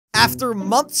After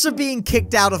months of being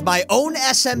kicked out of my own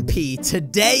SMP,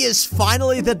 today is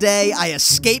finally the day I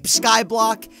escape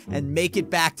Skyblock and make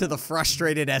it back to the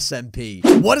Frustrated SMP.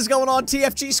 What is going on,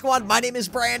 TFG Squad? My name is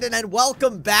Brandon, and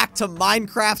welcome back to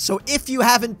Minecraft. So if you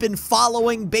haven't been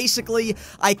following, basically,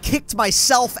 I kicked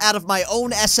myself out of my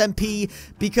own SMP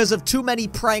because of too many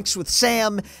pranks with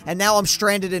Sam, and now I'm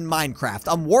stranded in Minecraft.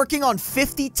 I'm working on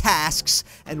 50 tasks,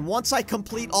 and once I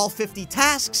complete all 50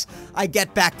 tasks, I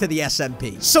get back to the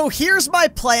SMP. So here's my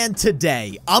plan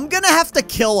today. I'm gonna have to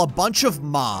kill a bunch of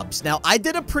mobs. Now, I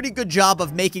did a pretty good job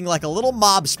of making like a little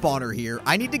mob spawner here.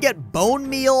 I need to get bone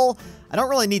meal. I don't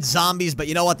really need zombies, but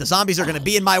you know what? The zombies are going to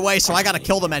be in my way, so I got to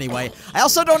kill them anyway. I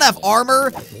also don't have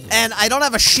armor, and I don't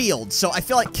have a shield, so I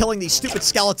feel like killing these stupid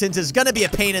skeletons is going to be a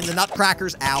pain in the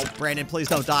nutcrackers. Ow, Brandon, please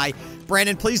don't die.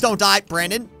 Brandon, please don't die.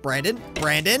 Brandon.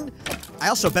 I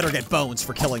also better get bones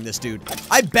for killing this dude.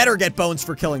 I better get bones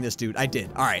for killing this dude. I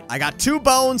did. All right, I got 2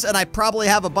 bones, and I probably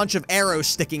have a bunch of arrows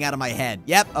sticking out of my head.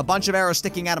 Yep, a bunch of arrows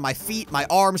sticking out of my feet, my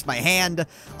arms, my hand.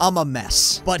 I'm a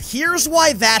mess. But here's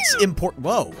why that's important.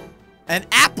 Whoa. An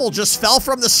apple just fell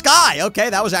from the sky. Okay,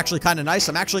 that was actually kind of nice.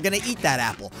 I'm actually going to eat that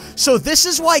apple. So this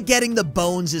is why getting the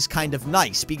bones is kind of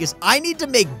nice, because I need to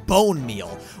make bone meal,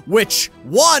 which,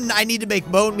 1, I need to make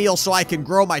bone meal so I can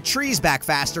grow my trees back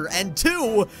faster, and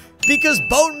 2, because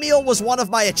bone meal was one of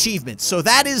my achievements. So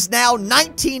that is now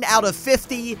 19 out of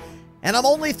 50, and I'm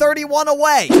only 31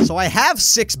 away. So I have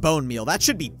 6 bone meal. That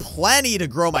should be plenty to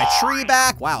grow my tree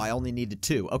back. Wow, I only needed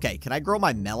 2. Okay, can I grow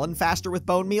my melon faster with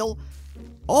bone meal?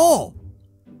 Oh,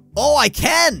 I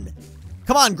can.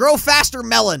 Come on, grow faster,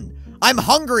 melon. I'm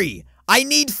hungry. I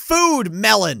need food,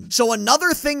 melon. So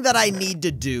another thing that I need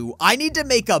to do, I need to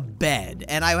make a bed.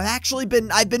 And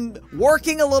I've been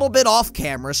working a little bit off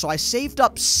camera, so I saved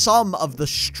up some of the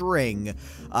string.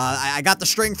 I got the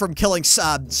string from killing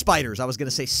spiders. I was going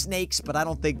to say snakes, but I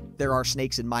don't think there are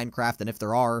snakes in Minecraft, and if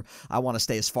there are, I want to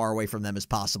stay as far away from them as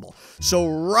possible. So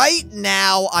right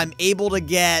now, I'm able to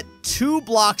get 2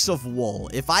 blocks of wool.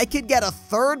 If I could get a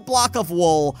 3rd block of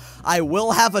wool, I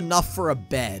will have enough for a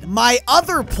bed. My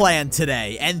other plan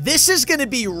today, and this is going to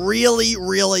be really,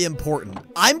 really important.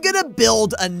 I'm going to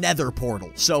build a nether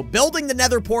portal. So building the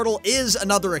nether portal is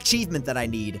another achievement that I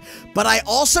need, but I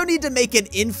also need to make an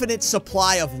infinite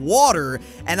supply of water,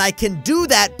 and I can do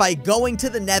that by going to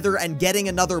the nether and getting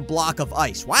another block of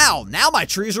ice. Wow, now my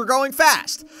trees are growing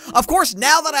fast. Of course,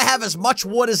 now that I have as much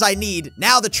wood as I need,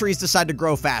 now the trees decide to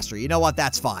grow faster. You know what?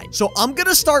 That's fine. So I'm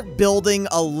gonna start building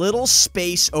a little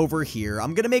space over here.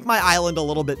 I'm gonna make my island a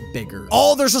little bit bigger.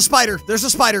 Oh, there's a spider. There's a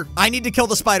spider. I need to kill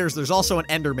the spiders. There's also an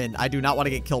enderman. I do not want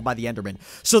to get killed by the enderman.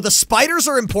 So the spiders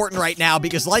are important right now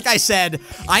because, like I said,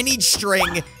 I need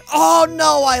string. Oh,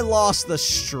 no, I lost the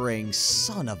string.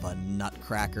 Son of a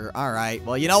nutcracker. All right,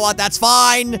 well, you know what? That's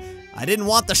fine. I didn't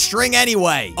want the string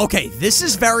anyway. Okay, this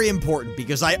is very important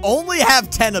because I only have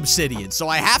 10 obsidian, so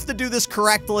I have to do this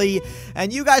correctly,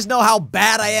 and you guys know how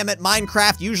bad I am at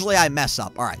Minecraft. Usually I mess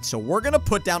up. All right, so we're gonna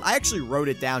put down, I actually wrote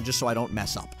it down just so I don't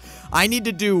mess up. I need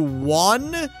to do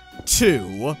 1,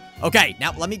 2. Okay,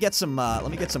 now let me get some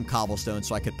cobblestone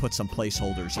so I could put some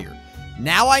placeholders here.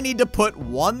 Now I need to put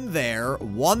 1 there,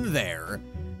 1 there.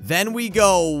 Then we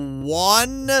go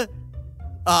 1...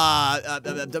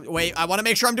 wait, I want to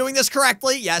make sure I'm doing this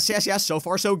correctly. Yes. So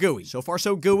far, so gooey. So far,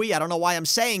 so gooey. I don't know why I'm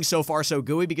saying so far, so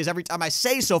gooey, because every time I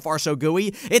say so far, so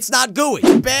gooey, it's not gooey.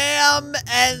 Bam,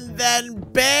 and then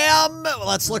bam.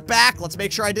 Let's look back. Let's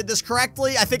make sure I did this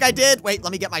correctly. I think I did. Wait,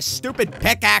 let me get my stupid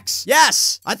pickaxe.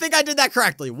 Yes, I think I did that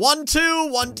correctly. 1, 2,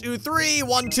 1, 2, 3,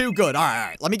 1, 2. Good. All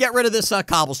right. Let me get rid of this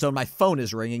cobblestone. My phone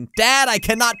is ringing. Dad, I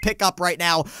cannot pick up right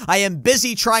now. I am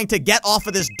busy trying to get off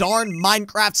of this darn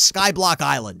Minecraft Skyblock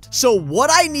island. So what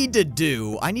I need to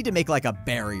do, I need to make like a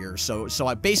barrier. So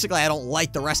I don't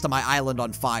light the rest of my island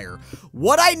on fire.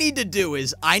 What I need to do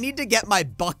is I need to get my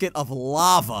bucket of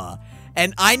lava,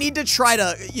 and I need to try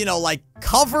to, you know, like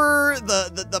cover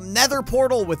the nether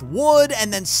portal with wood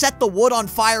and then set the wood on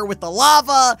fire with the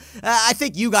lava. I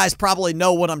think you guys probably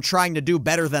know what I'm trying to do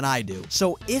better than I do.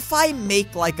 So if I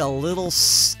make like a little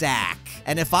stack,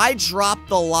 and if I drop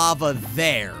the lava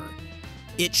there,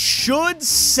 it should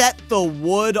set the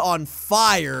wood on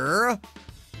fire.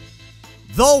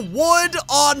 The wood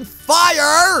on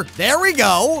fire! There we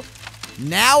go.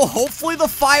 Now, hopefully the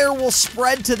fire will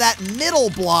spread to that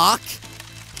middle block,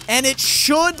 and it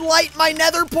should light my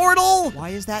nether portal. Why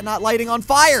is that not lighting on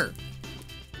fire?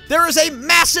 There is a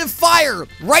massive fire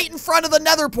right in front of the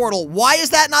nether portal. Why is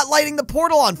that not lighting the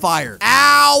portal on fire?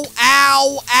 Ow,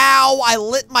 ow, ow. I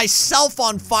lit myself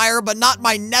on fire, but not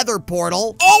my nether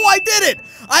portal. Oh, I did it.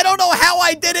 I don't know how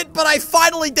I did it, but I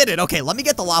finally did it. Okay, let me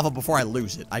get the lava before I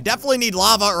lose it. I definitely need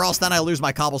lava or else then I lose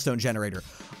my cobblestone generator.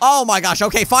 Oh my gosh.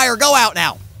 Okay, fire, go out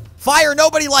now. Fire,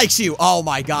 nobody likes you. Oh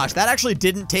my gosh, that actually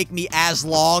didn't take me as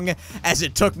long as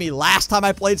it took me last time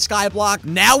I played Skyblock.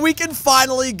 Now we can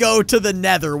finally go to the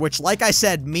nether, which, like I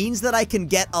said, means that I can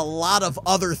get a lot of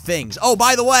other things. Oh,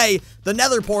 by the way, the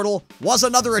nether portal was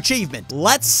another achievement.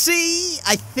 Let's see.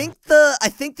 I think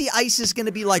the ice is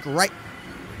gonna be like right...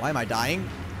 Why am I dying?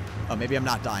 Oh, maybe I'm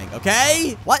not dying.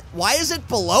 Okay. What? Why is it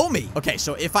below me? Okay,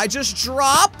 so if I just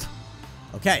drop...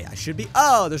 Okay, I should be...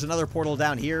 Oh, there's another portal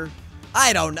down here.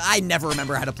 I never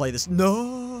remember how to play this.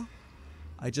 No.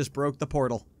 I just broke the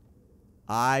portal.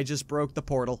 I just broke the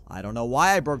portal. I don't know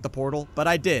why I broke the portal, but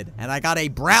I did. And I got a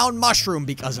brown mushroom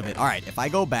because of it. All right, if I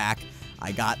go back,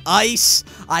 I got ice,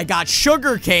 I got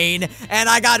sugarcane, and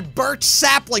I got birch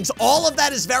saplings. All of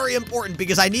that is very important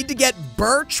because I need to get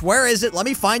birch. Where is it? Let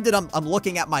me find it. I'm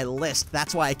looking at my list.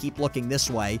 That's why I keep looking this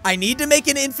way. I need to make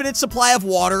an infinite supply of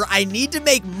water. I need to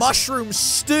make mushroom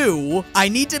stew. I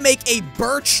need to make a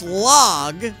birch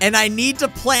log, and I need to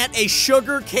plant a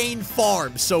sugarcane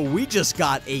farm. So we just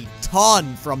got a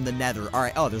ton from the nether. All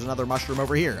right. Oh, there's another mushroom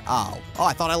over here. Oh,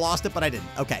 I thought I lost it, but I didn't.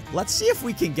 Okay, let's see if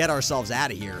we can get ourselves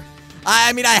out of here.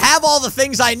 I mean, I have all the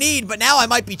things I need, but now I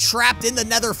might be trapped in the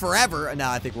nether forever. No,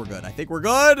 I think we're good. I think we're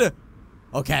good.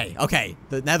 Okay, okay.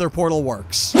 The nether portal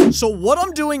works. So what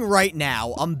I'm doing right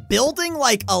now, I'm building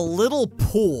like a little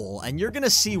pool, and you're gonna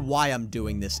see why I'm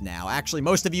doing this now. Actually,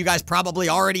 most of you guys probably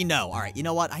already know. All right, you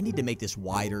know what? I need to make this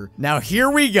wider. Now, here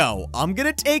we go. I'm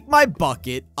gonna take my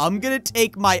bucket. I'm gonna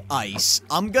take my ice.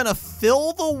 I'm gonna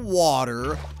fill the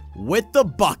water with the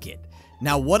bucket.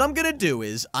 Now, what I'm gonna do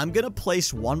is, I'm gonna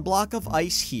place one block of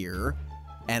ice here,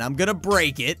 and I'm gonna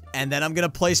break it, and then I'm gonna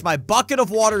place my bucket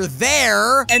of water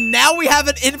there, and now we have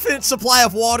an infinite supply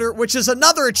of water, which is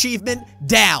another achievement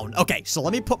down. Okay, so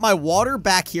let me put my water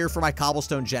back here for my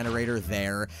cobblestone generator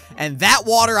there, and that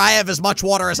water, I have as much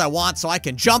water as I want, so I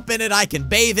can jump in it, I can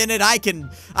bathe in it, I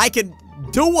can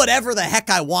do whatever the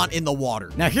heck I want in the water.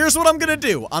 Now, here's what I'm gonna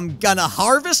do. I'm gonna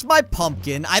harvest my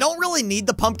pumpkin. I don't really need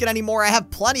the pumpkin anymore. I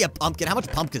have plenty of pumpkin. How much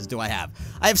pumpkins do I have?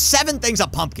 I have 7 things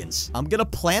of pumpkins. I'm gonna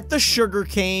plant the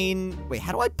sugarcane. Wait,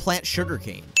 how do I plant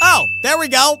sugarcane? Oh, there we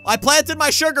go. I planted my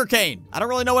sugarcane. I don't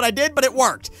really know what I did, but it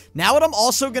worked. Now, what I'm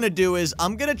also gonna do is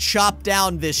I'm gonna chop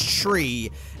down this tree,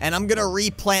 and I'm gonna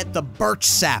replant the birch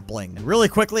sapling. And really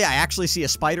quickly, I actually see a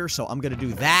spider, so I'm gonna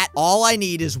do that. All I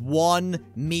need is one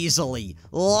measly,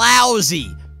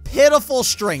 lousy, pitiful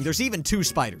string. There's even 2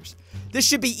 spiders. This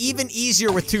should be even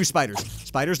easier with 2 spiders.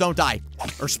 Spiders don't die.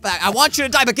 Or I want you to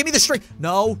die, but give me the string.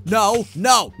 No, no,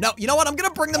 no, no. You know what? I'm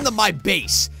gonna bring them to my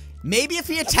base. Maybe if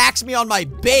he attacks me on my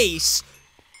base...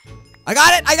 I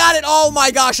got it! I got it! Oh my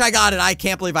gosh, I got it! I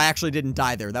can't believe I actually didn't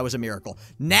die there. That was a miracle.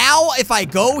 Now, if I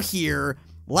go here...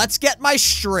 Let's get my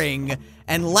string,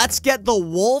 and let's get the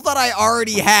wool that I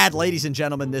already had. Ladies and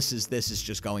gentlemen, this is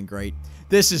just going great.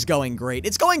 This is going great.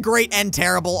 It's going great and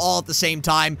terrible all at the same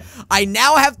time. I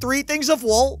now have 3 things of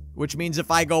wool, which means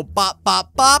if I go bop,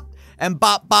 bop, bop, and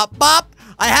bop, bop, bop,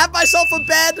 I have myself a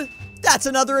bed. That's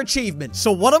another achievement.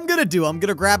 So what I'm gonna do, I'm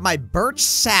gonna grab my birch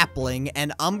sapling,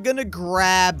 and I'm gonna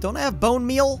grab... Don't I have bone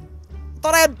meal?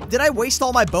 Did I waste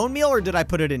all my bone meal, or did I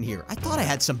put it in here? I thought I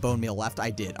had some bone meal left. I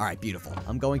did. All right, beautiful.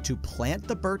 I'm going to plant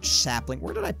the birch sapling.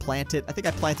 Where did I plant it? I think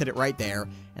I planted it right there.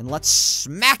 And let's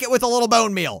smack it with a little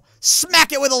bone meal.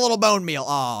 Smack it with a little bone meal.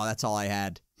 Oh, that's all I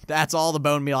had. That's all the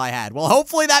bone meal I had. Well,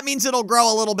 hopefully that means it'll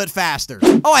grow a little bit faster.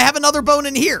 Oh, I have another bone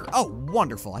in here. Oh,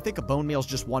 wonderful. I think a bone meal is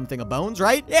just 1 thing of bones,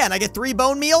 right? Yeah, and I get 3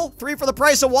 bone meal. 3 for the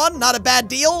price of 1. Not a bad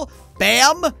deal.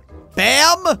 Bam.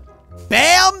 Bam.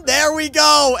 Bam! There we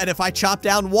go! And if I chop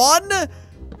down 1,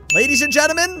 ladies and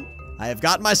gentlemen, I have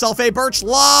gotten myself a birch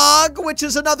log, which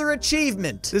is another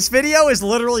achievement. This video is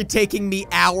literally taking me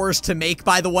hours to make,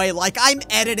 by the way. Like, I'm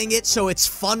editing it so it's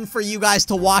fun for you guys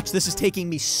to watch. This is taking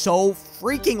me so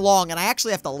freaking long, and I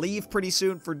actually have to leave pretty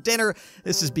soon for dinner.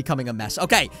 This is becoming a mess.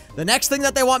 Okay, the next thing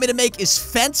that they want me to make is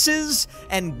fences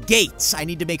and gates. I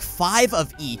need to make 5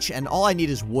 of each, and all I need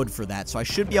is wood for that, so I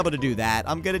should be able to do that.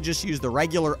 I'm gonna just use the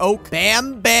regular oak.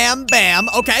 Bam, bam, bam.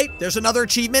 Okay, there's another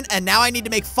achievement, and now I need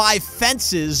to make 5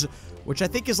 fences, which I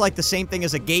think is like the same thing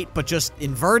as a gate, but just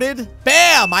inverted.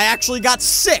 Bam! I actually got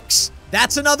 6.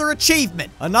 That's another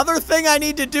achievement. Another thing I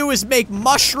need to do is make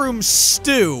mushroom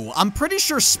stew. I'm pretty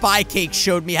sure Spy Cake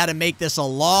showed me how to make this a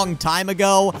long time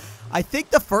ago. I think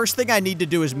the first thing I need to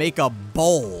do is make a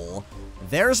bowl.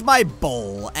 there's my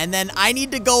bowl. And then I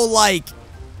need to go, like,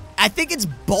 I think it's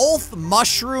both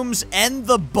mushrooms and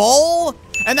the bowl.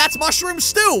 And that's mushroom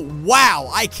stew. Wow,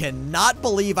 I cannot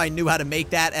believe I knew how to make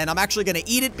that. And I'm actually going to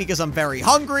eat it because I'm very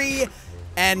hungry.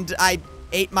 And I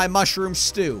ate my mushroom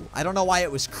stew. I don't know why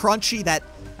it was crunchy. That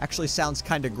actually sounds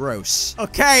kind of gross.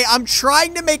 Okay, I'm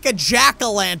trying to make a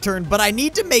jack-o'-lantern, but I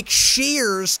need to make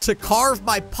shears to carve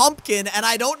my pumpkin, and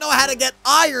I don't know how to get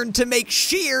iron to make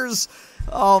shears.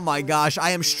 Oh my gosh,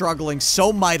 I am struggling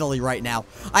so mightily right now.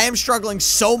 I am struggling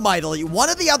so mightily. One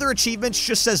of the other achievements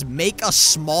just says make a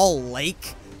small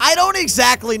lake. I don't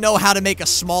exactly know how to make a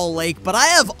small lake, but I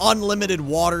have unlimited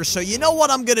water, so you know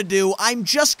what I'm gonna do? I'm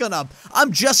just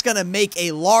gonna make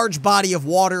a large body of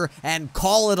water and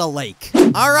call it a lake.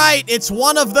 All right, it's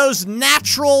one of those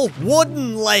natural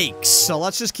wooden lakes. So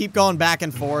let's just keep going back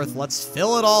and forth. Let's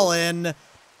fill it all in.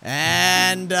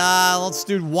 And, let's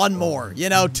do one more. You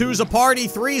know, 2's a party,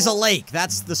 3's a lake.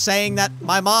 That's the saying that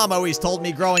my mom always told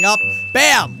me growing up.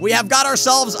 Bam! We have got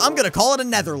ourselves, I'm gonna call it a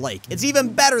nether lake. It's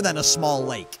even better than a small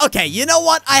lake. Okay, you know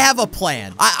what? I have a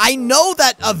plan. I know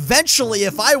that eventually,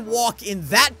 if I walk in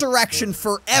that direction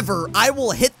forever, I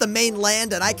will hit the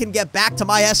mainland and I can get back to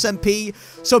my SMP.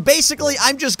 So basically,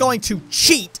 I'm just going to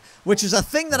cheat, which is a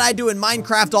thing that I do in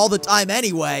Minecraft all the time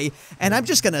anyway, and I'm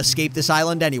just gonna escape this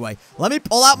island anyway. Let me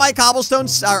pull out my cobblestone,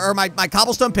 or my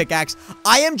cobblestone pickaxe.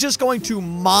 I am just going to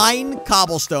mine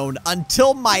cobblestone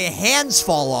until my hands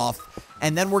fall off,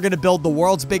 and then we're gonna build the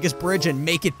world's biggest bridge and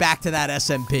make it back to that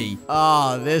SMP.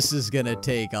 Oh, this is gonna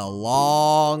take a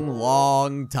long,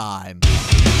 long time.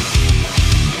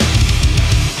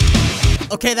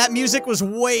 Okay, that music was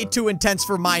way too intense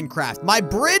for Minecraft. My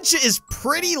bridge is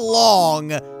pretty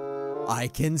long. I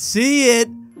can see it.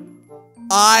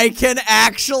 I can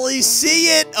actually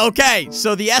see it. Okay,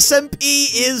 so the SMP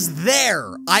is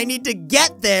there. I need to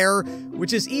get there,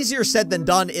 which is easier said than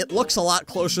done. It looks a lot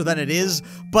closer than it is,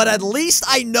 but at least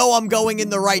I know I'm going in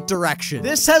the right direction.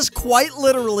 This has quite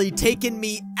literally taken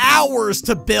me hours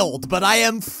to build, but I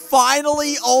am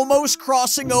finally almost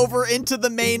crossing over into the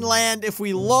mainland. If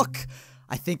we look,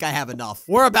 I think I have enough.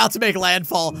 We're about to make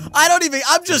landfall.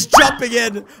 I'm just jumping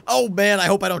in. Oh man, I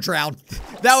hope I don't drown.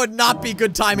 That would not be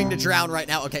good timing to drown right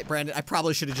now. Okay, Brandon, I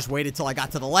probably should have just waited till I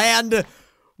got to the land.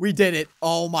 We did it.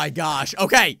 Oh my gosh.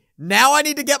 Okay, now I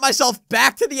need to get myself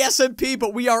back to the SMP,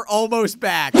 but we are almost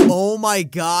back. Oh my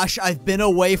gosh, I've been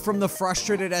away from the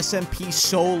Frustrated SMP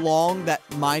so long that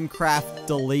Minecraft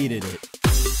deleted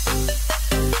it.